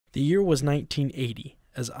The year was 1980,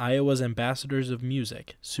 as Iowa's ambassadors of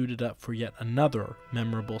music suited up for yet another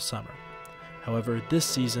memorable summer. However, this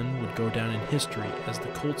season would go down in history as the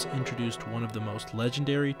Colts introduced one of the most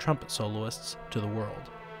legendary trumpet soloists to the world.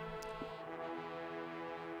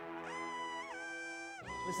 It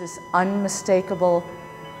was this unmistakable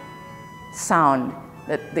sound,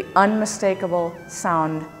 the unmistakable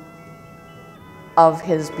sound of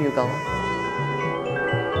his bugle.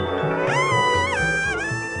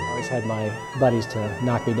 I always had my buddies to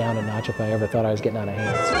knock me down a notch if I ever thought I was getting out of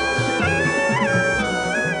hands.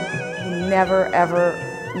 He never, ever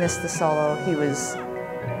missed the solo. He was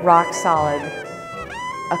rock solid,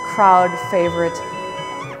 a crowd favorite.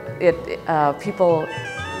 People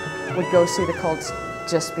would go see the Colts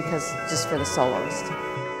just for the soloist.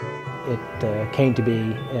 It came to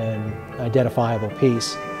be an identifiable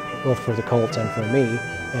piece, both for the Colts and for me,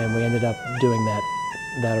 and we ended up doing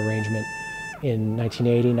that arrangement in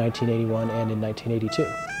 1980, 1981, and in 1982.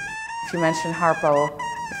 If you mention Harpo,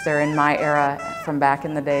 if they're in my era from back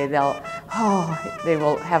in the day, they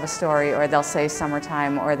will have a story, or they'll say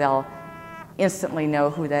Summertime, or they'll instantly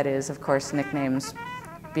know who that is. Of course, nicknames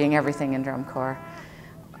being everything in drum corps.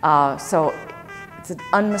 So it's an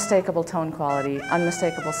unmistakable tone quality,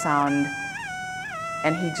 unmistakable sound,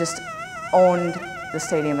 and he just owned the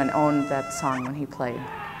stadium and owned that song when he played.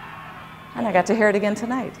 And I got to hear it again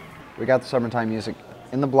tonight. We got the Summertime music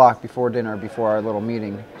in the block before dinner, before our little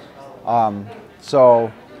meeting.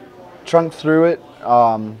 So trunked through it,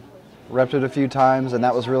 repped it a few times, and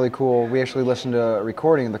that was really cool. We actually listened to a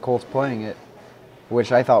recording of the Colts playing it,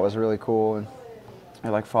 which I thought was really cool, and I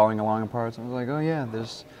like following along in parts. I was like, oh yeah,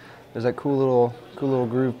 there's that cool little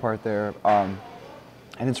groove part there, and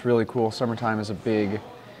it's really cool. Summertime is a big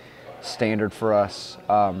standard for us,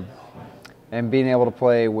 and being able to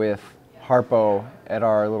play with Harpo at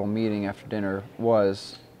our little meeting after dinner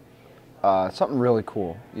was something really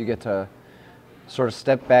cool. You get to sort of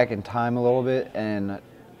step back in time a little bit, and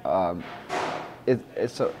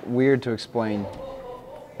it's weird to explain.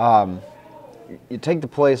 You take the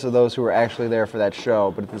place of those who were actually there for that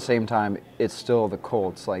show, but at the same time, it's still the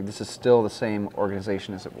Colts. Like, this is still the same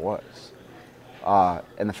organization as it was.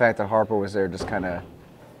 And the fact that Harpo was there just kind of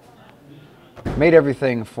made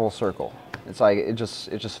everything full circle. It's like, it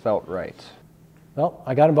just felt right. Well,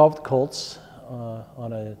 I got involved with the Colts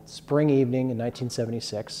on a spring evening in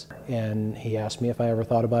 1976, and he asked me if I ever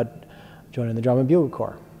thought about joining the Drum and Bugle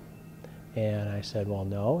Corps. And I said, well,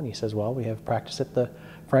 no. And he says, well, we have practice at the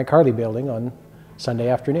Frank Harley building on Sunday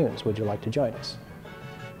afternoons. Would you like to join us?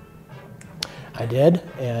 I did,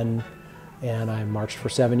 and I marched for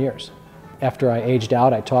 7 years. After I aged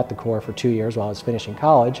out, I taught the Corps for 2 years while I was finishing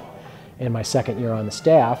college. In my second year on the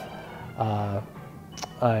staff,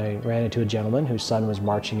 I ran into a gentleman whose son was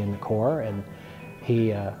marching in the Corps, and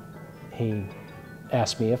he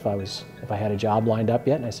asked me if I had a job lined up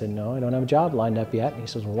yet, and I said, no, I don't have a job lined up yet. And he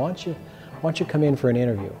says, well, why don't you come in for an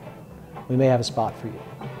interview? We may have a spot for you.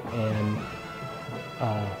 And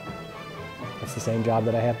it's the same job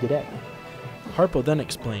that I have today. Harpo then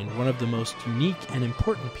explained one of the most unique and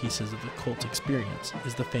important pieces of the Colts experience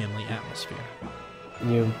is the family atmosphere.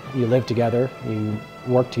 You live together, you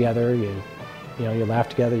work together, you laugh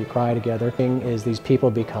together, you cry together. The thing is, these people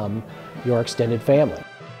become your extended family.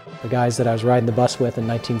 The guys that I was riding the bus with in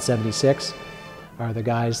 1976 are the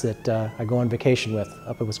guys that I go on vacation with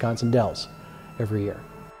up at Wisconsin Dells every year.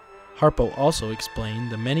 Harpo also explained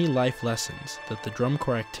the many life lessons that the drum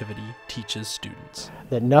corps activity teaches students.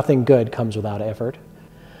 That nothing good comes without effort.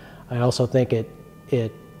 I also think it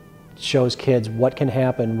shows kids what can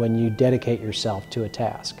happen when you dedicate yourself to a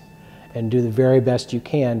task and do the very best you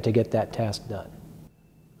can to get that task done.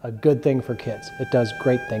 A good thing for kids. It does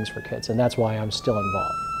great things for kids, and that's why I'm still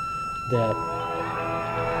involved. That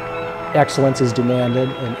excellence is demanded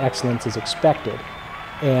and excellence is expected,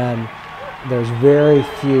 and there's very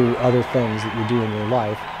few other things that you do in your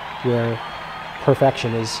life where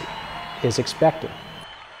perfection is expected.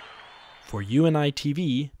 For UNI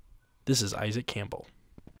TV, this is Isaac Campbell.